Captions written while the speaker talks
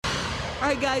All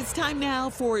right, guys, time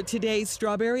now for today's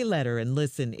Strawberry Letter. And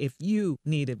listen, if you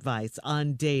need advice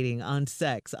on dating, on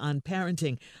sex, on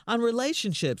parenting, on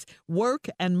relationships, work,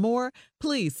 and more,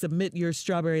 please submit your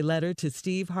Strawberry Letter to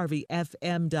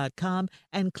steveharveyfm.com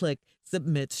and click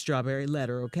Submit Strawberry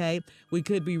Letter, okay? We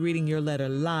could be reading your letter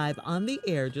live on the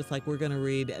air, just like we're going to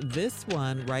read this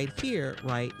one right here,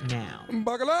 right now.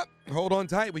 Buckle up. Hold on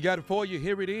tight. We got it for you.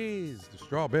 Here it is, the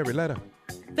Strawberry Letter.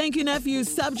 Thank you, nephew.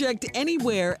 Subject: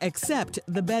 anywhere except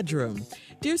the bedroom.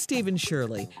 Dear Steve and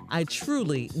Shirley, I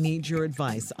truly need your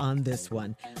advice on this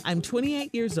one. I'm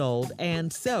 28 years old,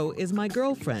 and so is my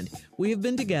girlfriend. We have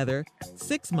been together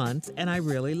 6 months, and I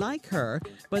really like her.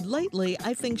 But lately,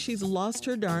 I think she's lost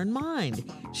her darn mind.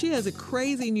 She has a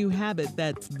crazy new habit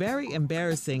that's very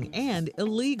embarrassing and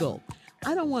illegal.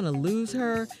 I don't want to lose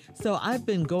her, so I've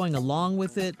been going along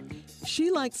with it. She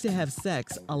likes to have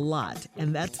sex a lot,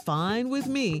 and that's fine with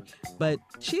me, but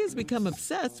she has become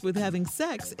obsessed with having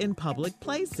sex in public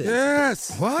places.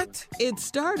 Yes. What? It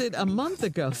started a month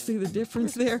ago. See the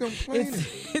difference there?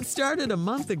 It started a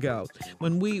month ago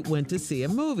when we went to see a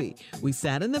movie. We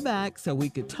sat in the back so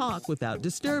we could talk without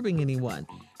disturbing anyone.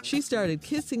 She started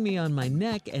kissing me on my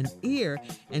neck and ear,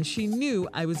 and she knew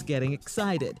I was getting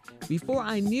excited. Before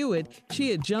I knew it,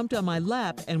 she had jumped on my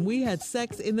lap, and we had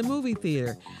sex in the movie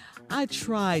theater. I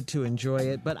tried to enjoy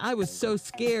it, but I was so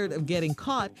scared of getting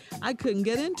caught, I couldn't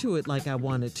get into it like I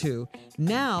wanted to.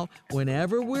 Now,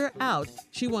 whenever we're out,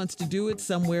 she wants to do it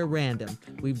somewhere random.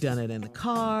 We've done it in the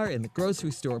car, in the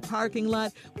grocery store parking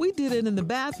lot. We did it in the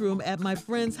bathroom at my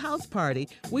friend's house party.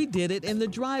 We did it in the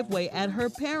driveway at her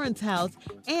parents' house,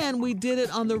 and we did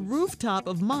it on the rooftop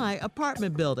of my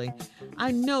apartment building.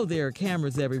 I know there are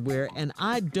cameras everywhere, and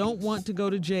I don't want to go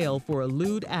to jail for a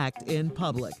lewd act in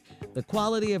public. The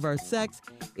quality of our sex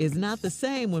is not the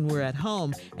same when we're at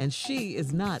home, and she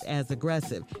is not as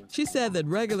aggressive. She said that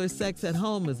regular sex at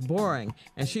home is boring,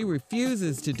 and she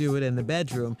refuses to do it in the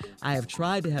bedroom. I have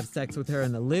tried to have sex with her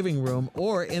in the living room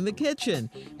or in the kitchen,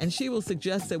 and she will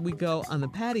suggest that we go on the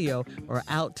patio or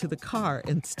out to the car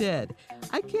instead.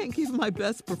 I can't give my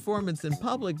best performance in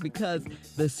public because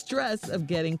the stress of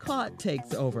getting caught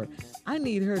takes over. I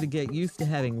need her to get used to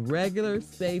having regular,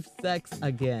 safe sex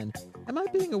again. Am I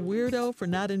being a weirdo for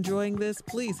not enjoying this?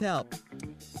 Please help.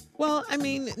 Well, I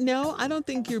mean, no, I don't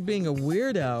think you're being a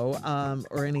weirdo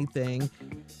or anything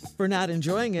for not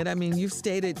enjoying it. I mean, you've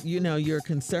stated, your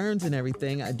concerns and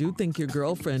everything. I do think your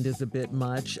girlfriend is a bit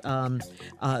much.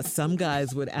 Some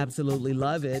guys would absolutely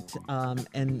love it,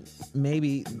 and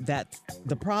maybe that's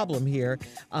the problem here.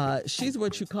 She's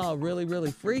what you call really,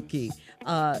 really freaky.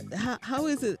 How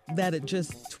is it that at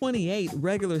just 28,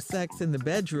 regular sex in the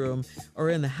bedroom or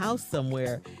in the house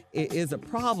somewhere is a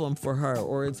problem for her,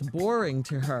 or it's boring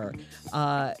to her?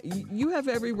 You have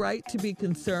every right to be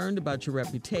concerned about your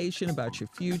reputation, about your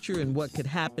future, and what could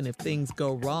happen if things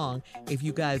go wrong, if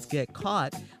you guys get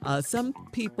caught. Some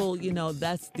people,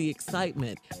 that's the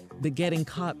excitement, the getting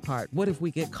caught part. What if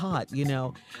we get caught,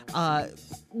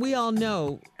 We all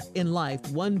know in life,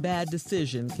 one bad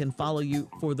decision can follow you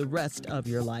for the rest of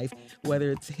your life,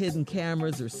 whether it's hidden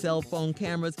cameras or cell phone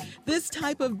cameras. This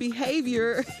type of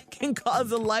behavior can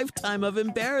cause a lifetime of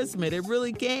embarrassment. It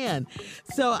really can.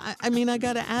 So, I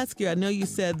got to ask you, I know you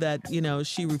said that,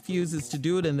 she refuses to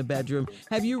do it in the bedroom.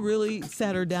 Have you really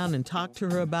sat her down and talked to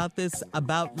her about this,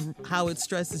 about how it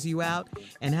stresses you out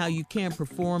and how you can't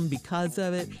perform because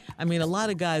of it? I mean, a lot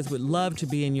of guys would love to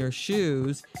be in your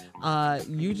shoes.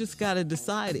 You just got to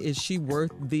decide, is she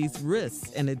worth these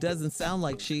risks? And it doesn't sound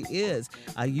like she is.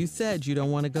 You said you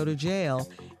don't want to go to jail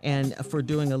and for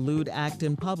doing a lewd act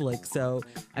in public. So,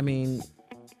 I mean,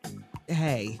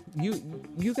 hey,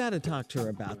 you got to talk to her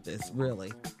about this,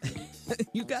 really.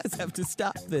 You guys have to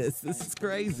stop this. This is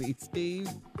crazy, Steve.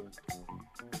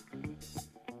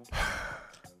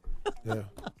 Yeah.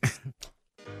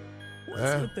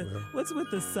 What's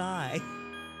with the sigh?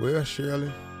 Well,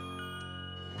 Shirley,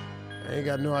 I ain't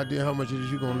got no idea how much it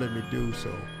is you gonna let me do, so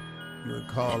you and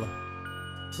Carla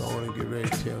go on and get ready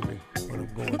to tell me when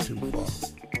I'm going too far.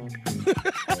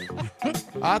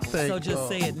 I think. So just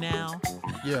say it now.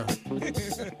 Yeah.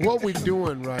 What we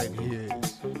doing right here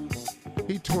is,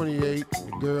 he 28,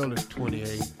 the girl is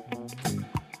 28.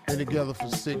 Been together for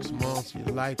 6 months. You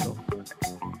like her,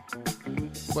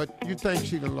 but you think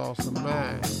she done lost her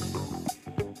mind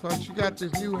because she got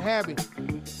this new habit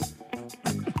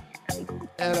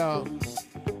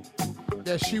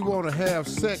that she want to have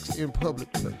sex in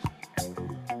public place.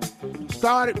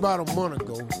 Started about a month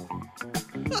ago.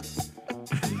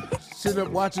 Sitting up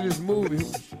watching this movie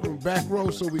on the back row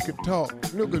so we could talk.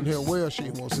 Look in here, well, she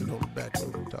ain't want to sit on the back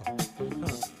row and talk.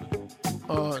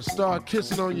 Start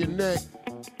kissing on your neck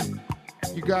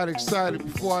You got excited.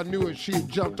 Before I knew it, she had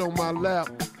jumped on my lap.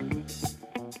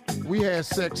 We had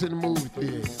sex in the movie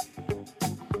theater.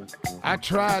 I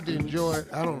tried to enjoy it.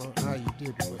 I don't know how you did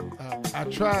it, but I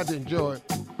tried to enjoy it.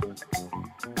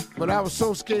 But I was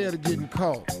so scared of getting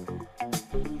caught.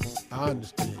 I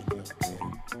understand, young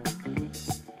man.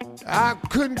 I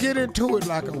couldn't get into it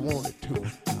like I wanted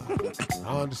to.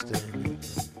 I understand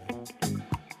that.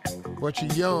 But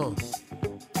you're young.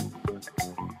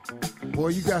 Boy,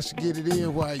 you got to get it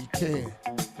in while you can.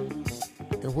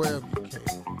 And wherever you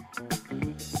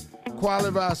can. Quality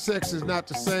of our sex is not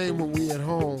the same when we at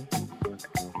home.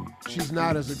 She's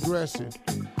not as aggressive.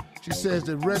 She says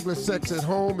that regular sex at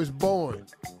home is boring.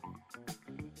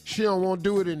 She don't want to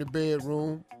do it in the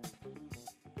bedroom.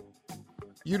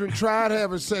 You done tried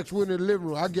having sex with her in the living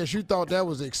room. I guess you thought that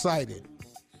was exciting.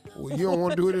 Well, you don't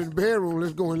want to do it in the bedroom.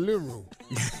 Let's go in the living room.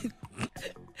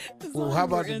 Well, how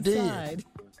about the den?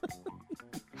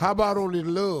 How about on the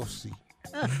love seat?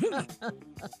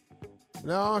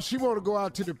 No, she want to go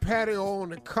out to the patio or in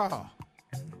the car.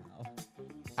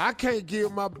 I can't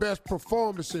give my best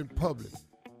performance in public.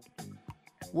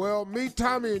 Well, me,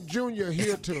 Tommy, and Junior are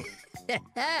here to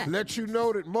let you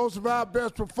know that most of our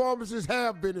best performances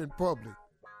have been in public.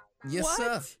 Yes,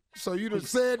 sir. So you done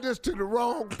said this to the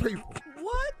wrong people.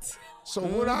 What? So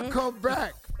when I come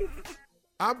back,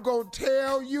 I'm going to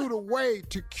tell you the way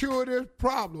to cure this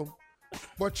problem,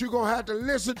 but you're going to have to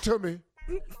listen to me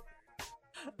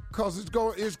because it's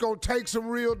going to take some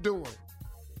real doing.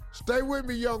 Stay with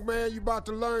me, young man. You about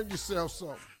to learn yourself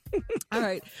something. All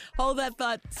right. Hold that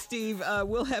thought, Steve.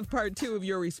 We'll have part 2 of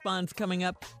your response coming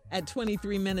up at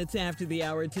 23 minutes after the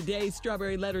hour. Today's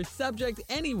Strawberry Letter subject,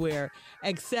 anywhere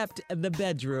except the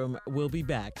bedroom. We'll be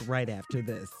back right after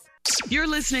this. You're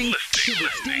listening to the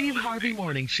Steve Harvey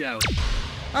Morning Show.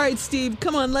 All right, Steve,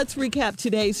 come on. Let's recap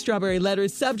today's Strawberry Letter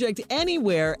subject,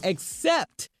 anywhere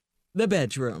except the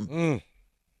bedroom.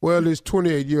 Well, this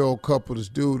 28-year-old couple, this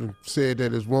dude said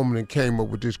that his woman came up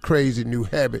with this crazy new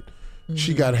habit.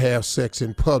 She got to have sex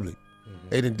in public.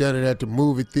 They done it at the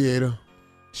movie theater.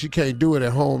 She can't do it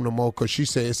at home no more because she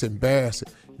said it's embarrassing,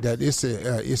 that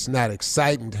it's not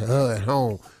exciting to her at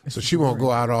home. So she won't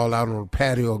go out all out on the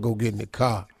patio or go get in the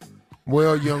car.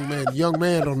 Well, young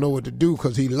man don't know what to do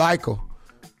because he like her,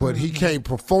 but he can't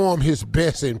perform his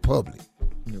best in public.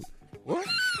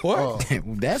 What?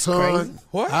 That's son, crazy.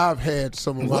 What? I've had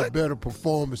some of my better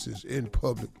performances in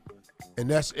public, and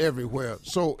that's everywhere.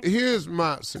 So here's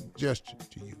my suggestion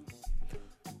to you.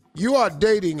 You are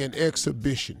dating an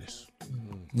exhibitionist.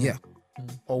 Yeah.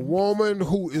 A woman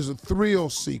who is a thrill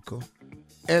seeker,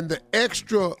 and the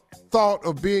extra thought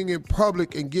of being in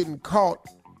public and getting caught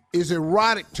is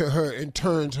erotic to her and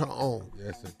turns her on.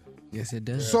 Yes, it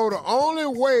does. So the only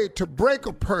way to break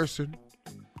a person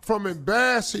from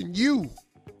embarrassing you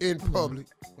in public,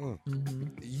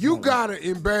 you gotta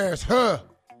embarrass her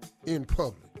in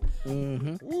public.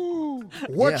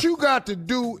 What you got to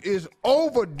do is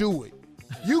overdo it.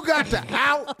 You got to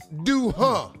outdo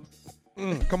her.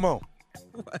 Come on.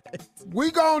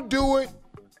 We gonna do it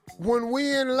when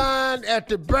we in line at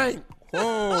the bank.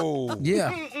 Whoa.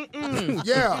 Yeah.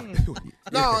 Yeah.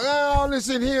 No, all this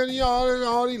in here,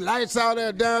 all these lights out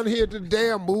there down here at the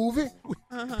damn movie.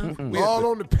 All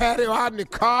on the patio, out in the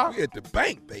car. We at the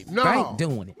bank, baby. No. Bank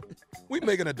doing it. We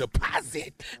making a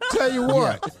deposit. Tell you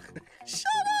what, Shut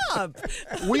up.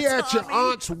 we at your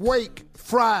aunt's wake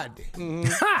Friday.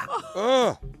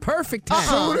 Perfect time.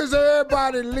 Soon as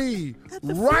everybody leave,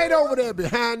 right over there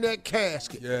behind that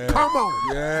casket. Yeah. Come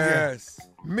on. Yes.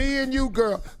 Me and you,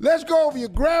 girl, let's go over your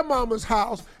grandmama's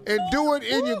house and do it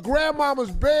in your grandmama's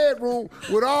bedroom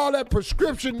with all that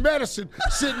prescription medicine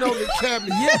sitting on the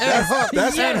cabinet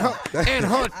and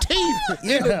her teeth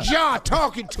in the jar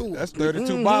talking to her. That's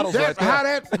 32 bottles right That's there. how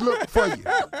that look for you.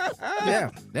 Yeah.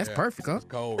 That's perfect, huh?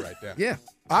 Cold right there. Yeah.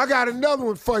 I got another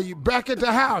one for you. Back at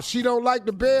the house, she don't like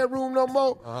the bedroom no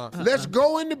more. Let's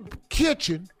go in the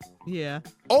kitchen, Yeah.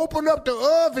 open up the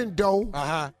oven door,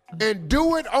 and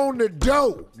do it on the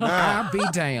dough. I'll be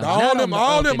damned. All them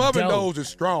oven dough. doors is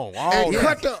strong. All And that.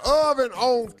 cut the oven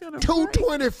on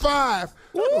 225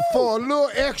 for a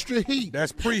little extra heat.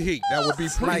 That's preheat. That would be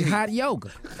Like preheat. hot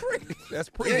yoga. That's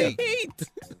preheat.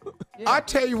 I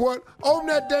tell you what, open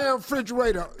that damn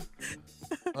refrigerator.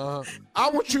 I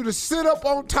want you to sit up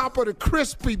on top of the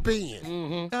crispy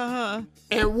bin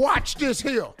and watch this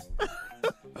here.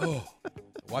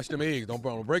 Watch them eggs. Don't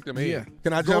break them eggs. Yeah.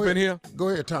 Can I jump in here? Go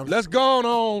ahead, Tommy. Let's go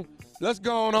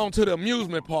on to the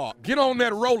amusement park. Get on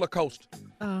that roller coaster.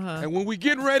 And when we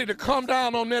getting ready to come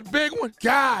down on that big one,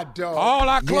 God, dog. all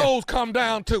our clothes come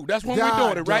down too. That's when we're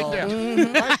God, doing it right dog. there.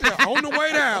 Right there. On the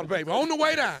way down, baby. On the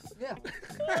way down.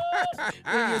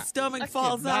 when your stomach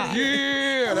falls out.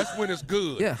 Yeah, that's when it's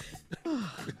good. Yeah.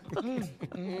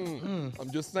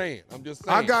 I'm just saying.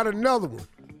 I got another one.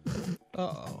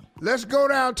 Uh-oh. Let's go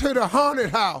down to the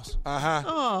haunted house. Uh-huh.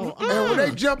 Oh, And when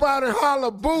they jump out and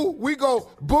holler boo, we go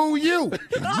boo you.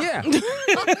 Yeah.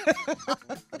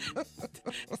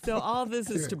 so all this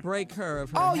is to break her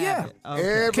of her Oh, yeah. habit.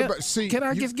 Okay. Everybody, see, Can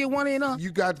I just get one in on? you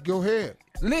got to go ahead.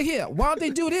 Look here. Why don't they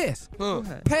do this?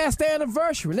 Past the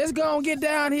anniversary. Let's go and get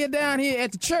down here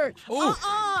at the church. Ooh,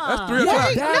 that's 3 Yeah,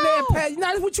 o'clock. down there. Past, now,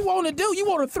 that's what you want to do. You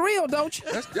want a thrill, don't you?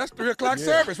 That's 3 o'clock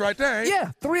service right there. Ain't it?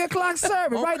 Yeah, 3 o'clock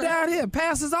service right down here.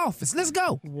 Pastor's office. Let's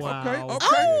go. Wow.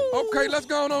 Okay, let's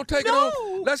go on take it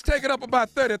on. Let's take it up about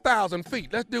 30,000 feet.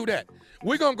 Let's do that.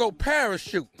 We're going to go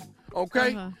parachuting,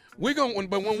 okay?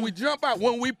 But when we jump out,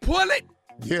 when we pull it,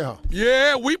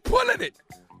 Yeah. we pulling it.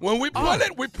 When we pull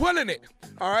it, we pulling it.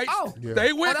 All right? Oh.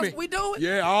 Stay with that's me. what we doing?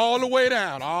 Yeah, all the way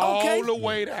down. Okay. All the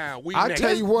way down. We I next.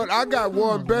 tell you what, I got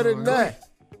one better than that.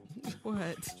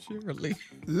 What? Surely.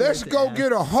 Let's go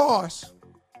get a horse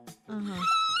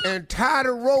and tie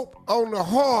the rope on the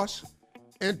horse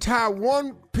and tie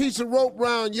one piece of rope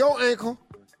around your ankle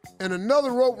and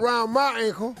another rope around my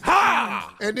ankle.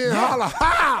 Ha! And then holler,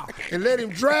 ha! And let him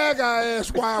drag our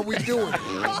ass while we doing it.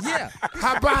 Yeah.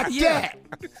 How about that?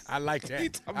 I like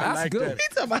that. I That's like good.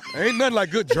 that. Ain't nothing like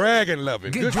good dragon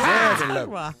loving. Good dragon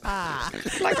loving.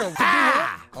 Like a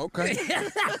Okay.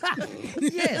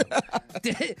 Yeah.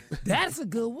 That's a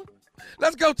good one.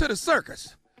 Let's go to the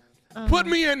circus. Put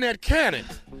me in that cannon.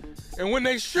 And when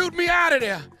they shoot me out of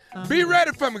there, be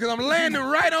ready for me because I'm landing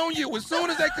right on you as soon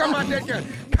as they come out that cannon.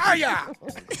 Kaya!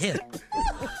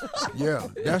 Yeah,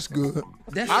 that's good.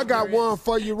 I got one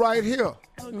for you right here.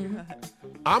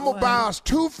 I'm going to buy us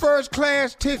 2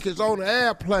 first-class tickets on the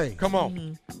airplane. Come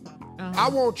on. I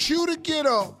want you to get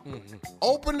up,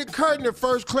 open the curtain in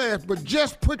first class, but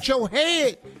just put your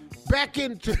head back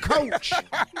into coach.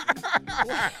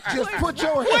 Just put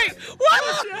your head. Wait,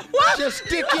 what? Just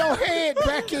stick your head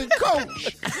back in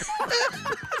coach.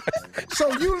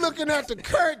 So you looking at the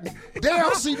curtain, they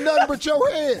don't see nothing but your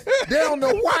head. They don't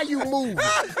know why you moving.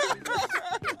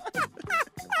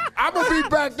 I'm gonna be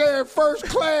back there in first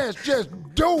class just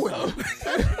doing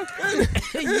it.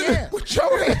 Yeah. But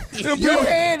your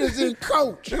head is in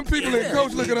coach. Them people in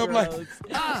coach looking up like,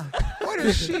 What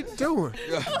is she doing?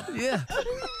 Yeah.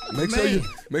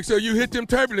 make sure you hit them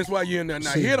turbulence while you're in there.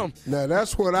 Now hit them. Now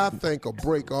that's what I think will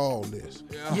break all this.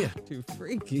 Yeah. Too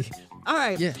freaky. All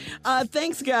right. Yeah.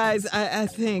 Thanks, guys. I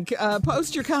think.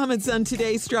 Post your comments on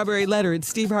today's Strawberry Letter at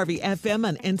Steve Harvey FM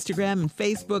on Instagram and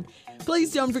Facebook.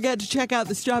 Please don't forget to check out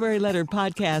the Strawberry Letter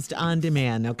podcast on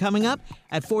demand. Now, coming up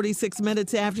at 46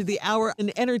 minutes after the hour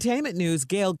in entertainment news,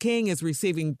 Gayle King is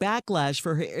receiving backlash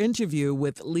for her interview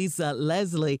with Lisa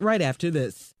Leslie right after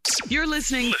this. You're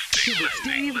listening to the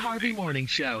Steve Harvey Morning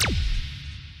Show.